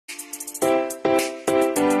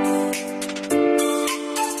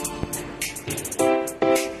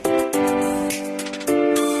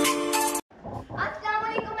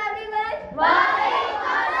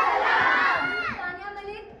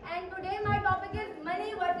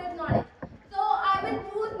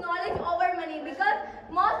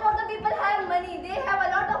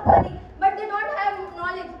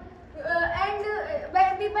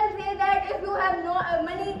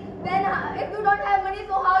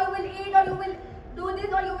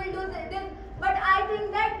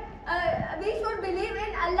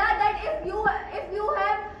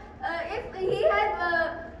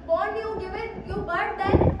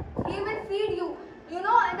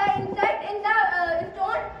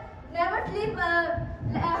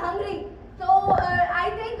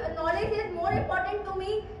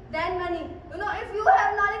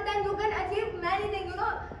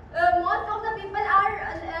of the people are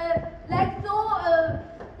like so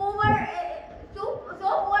poor, so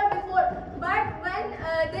poor before. But when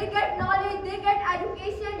they get knowledge, they get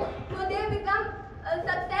education, so they become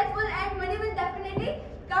successful, and money will definitely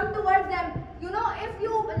come towards them. You know, if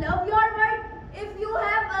you love your work, if you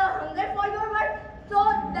have a hunger for your work, so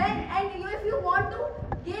then, and if you want to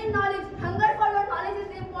gain knowledge, hunger for your knowledge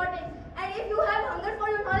is important. And if you have hunger for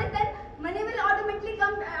your knowledge, then money will automatically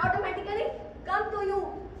come to you.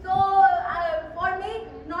 So for me,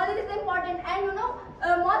 knowledge is important. And you know,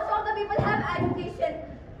 most of the people have education,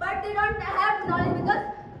 but they don't have knowledge because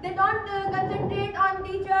they don't concentrate on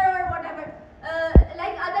teacher or whatever,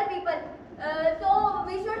 like other people. So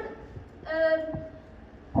we should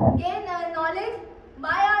gain knowledge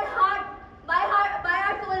by our heart, by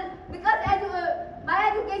our soul, because by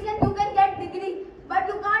education you can get degree, but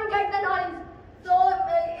you can't get the knowledge. So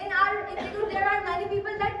in our institute there are many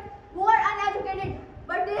people who are uneducated,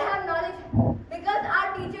 but they have knowledge because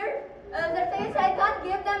our teacher, the shahidkhan,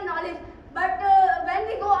 gave them knowledge. But when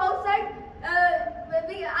we go outside,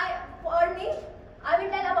 for me, I will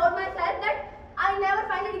tell about myself that I never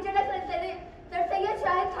find a teacher like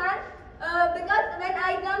shahidkhan, because when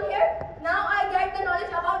I come here, now I get the knowledge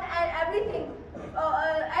about everything.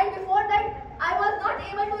 And before that, I was not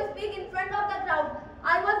able to speak in front of the crowd.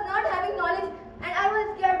 I was not having knowledge and I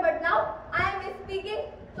was scared, but now I am speaking,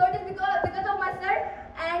 so it is because of my sir,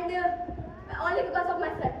 and only because of my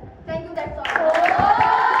sir. Thank you, that's all.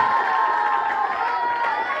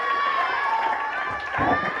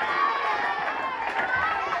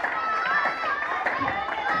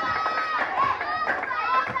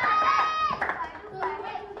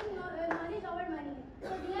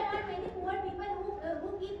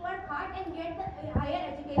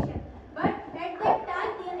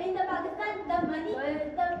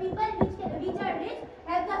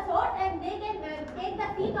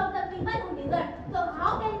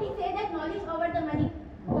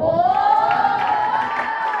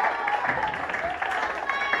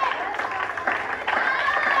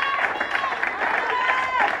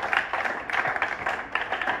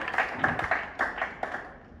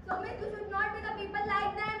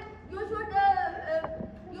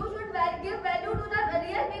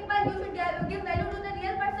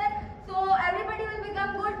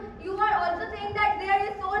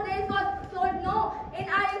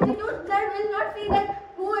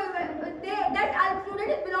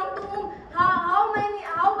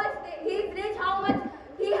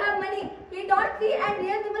 And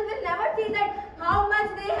real people will never see that how much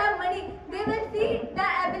they have money. They will see the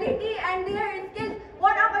ability and their skills.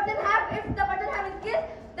 What a person have, if the person have skills,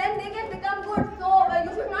 then they can become good. So you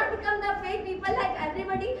should not become the fake people like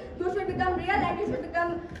everybody. You should become real and you should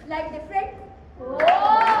become like different.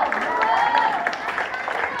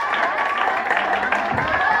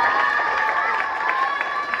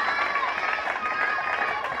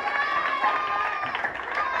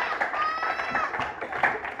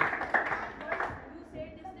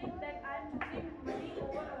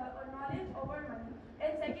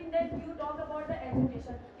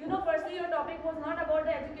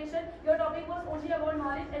 Your topic was only about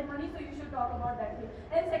knowledge and money, so you should talk about that thing.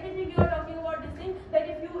 And second thing, you are talking about this thing that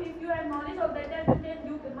if you have knowledge of that, then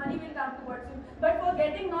money will come towards you. But for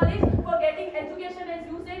getting knowledge, for getting education, as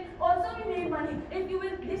you said, also we need money. If you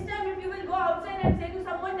will this time, if you will go outside and say to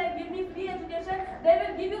someone that give me free education, they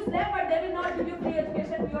will give you slap, but they will not give you free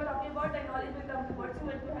education. We are talking about that knowledge will come towards you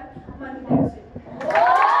when you have money. That's it.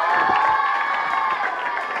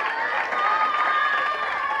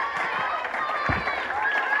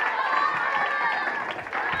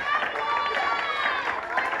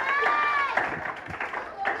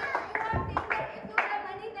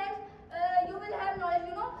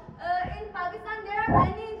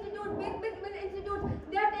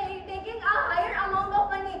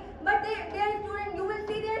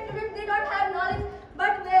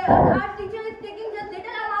 Our